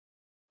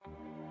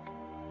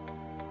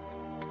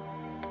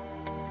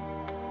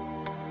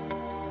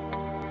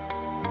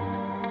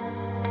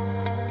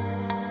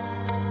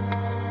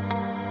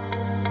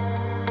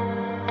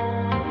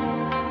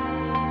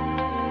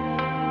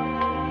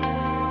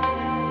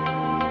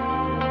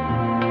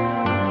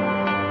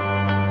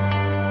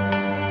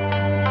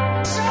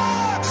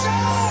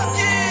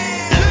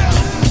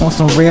On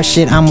some real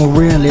shit, I'm a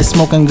realist.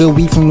 Smoking good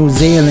weed from New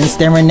Zealand.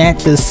 Staring at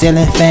the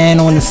ceiling fan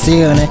on the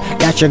ceiling.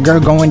 Got your girl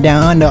going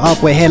down under,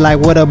 awkward head like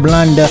what a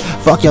blunder.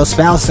 Fuck your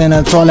spouse in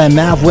a toilet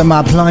mouth with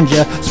my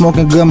plunger.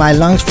 Smoking good, my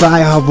lungs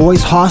fry, her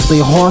voice harshly.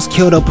 Horse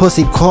killed a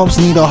pussy corpse,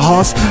 need a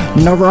horse.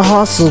 No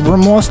rehearsals,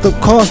 remorse the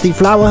cost.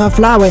 Deflower her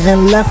flower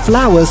and left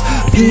flowers.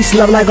 Peace,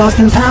 love like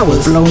Austin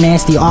Powers. Blow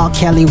nasty, R.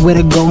 Kelly with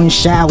a golden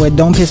shower.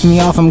 Don't piss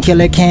me off, I'm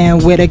Killer Cam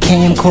with a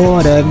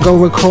camcorder. Go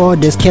record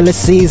this, killer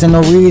season,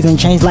 no reason.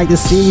 Change like the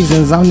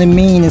seasons, I'm the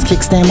meanest.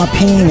 Kickstand my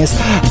penis.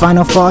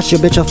 Final thoughts, your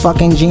bitch a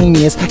fucking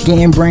genius.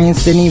 Getting brain,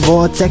 Sydney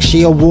Vortex.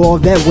 She a war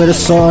vet with a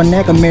sore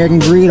neck. American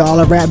greed, all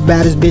the rap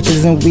baddest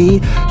bitches and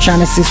weed. Trying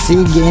to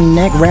succeed, getting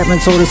neck, rapping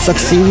so it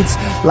succeeds.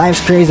 Life's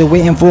crazy,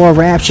 waiting for a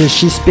rapture.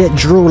 She spit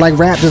Drew like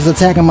raptors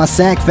attacking my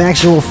sack.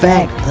 Factual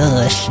fact.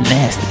 She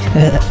nasty.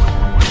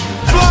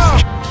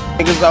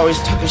 Niggas always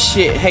talking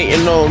shit,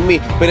 hating on me.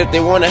 But if they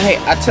wanna hate,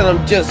 I tell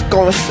them just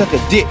go and suck a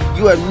dick.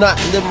 You have not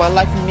lived my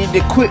life, you need to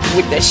quit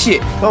with that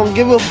shit. I don't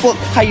give a fuck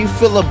how you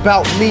feel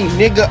about me,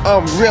 nigga,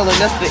 I'm real. And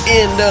that's the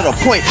end of the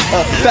point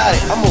about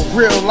it. I'm a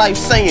real life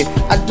saying,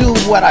 I do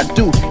what I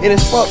do. And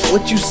it's fuck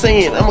what you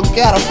saying, I'm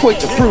got a point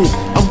to prove.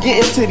 I'm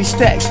getting to these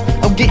stacks,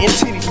 I'm getting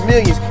to these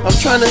millions. I'm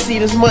trying to see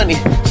this money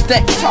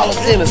stack taller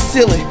than a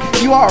ceiling.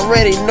 You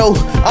already know,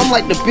 I'm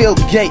like the Bill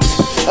Gates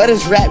of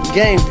this rap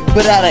game,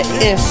 but out of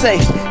NSA.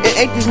 And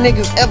ain't these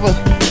niggas ever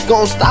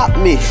gonna stop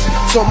me.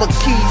 So I'ma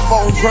keep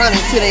on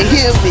grinding till they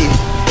hear me.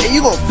 And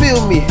you gon'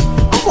 feel me.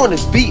 I'm on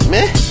this beat,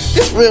 man.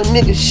 This real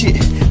nigga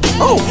shit.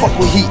 I don't fuck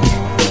with heat.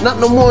 Not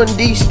no more in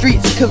these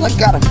streets, cause I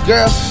got a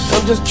girl.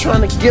 I'm just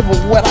trying to give her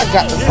what I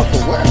got in the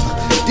fucking world.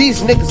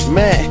 These niggas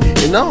mad,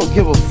 and I don't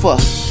give a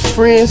fuck.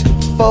 Friends,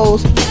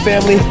 foes,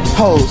 family,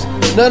 hoes.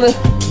 None of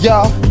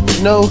y'all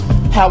know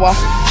how I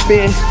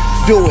been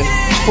doing.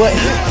 But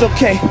it's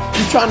okay,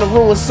 you trying to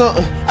ruin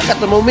something. I got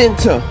the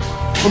momentum.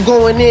 I'm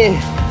going in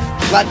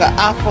like an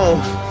iPhone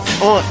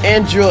on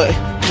Android.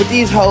 But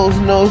these hoes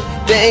know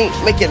they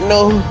ain't making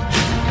no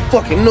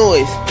fucking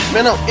noise.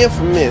 Man, I'm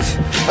infamous.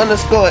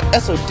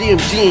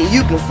 _SODMG. And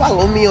you can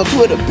follow me on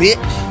Twitter,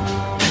 bitch.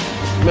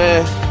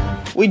 Man,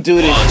 we do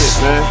this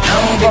shit, man. I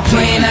don't be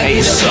playing, I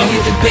get up and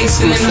hit the bass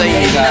and then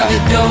I'm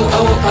another dough,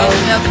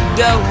 another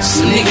dough.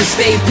 Some niggas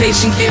stay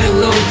patient, get a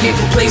little, get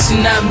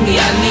complacent, not me,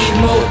 I need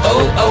more,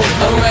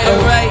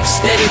 alright.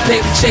 Steady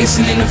paper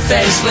chasing in the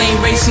fast lane,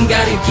 racing,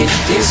 gotta get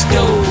this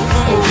dough.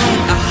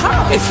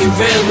 If you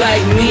real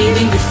like me,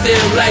 then you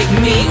feel like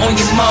me. On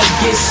your mouth,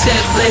 get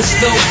set, let's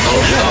go,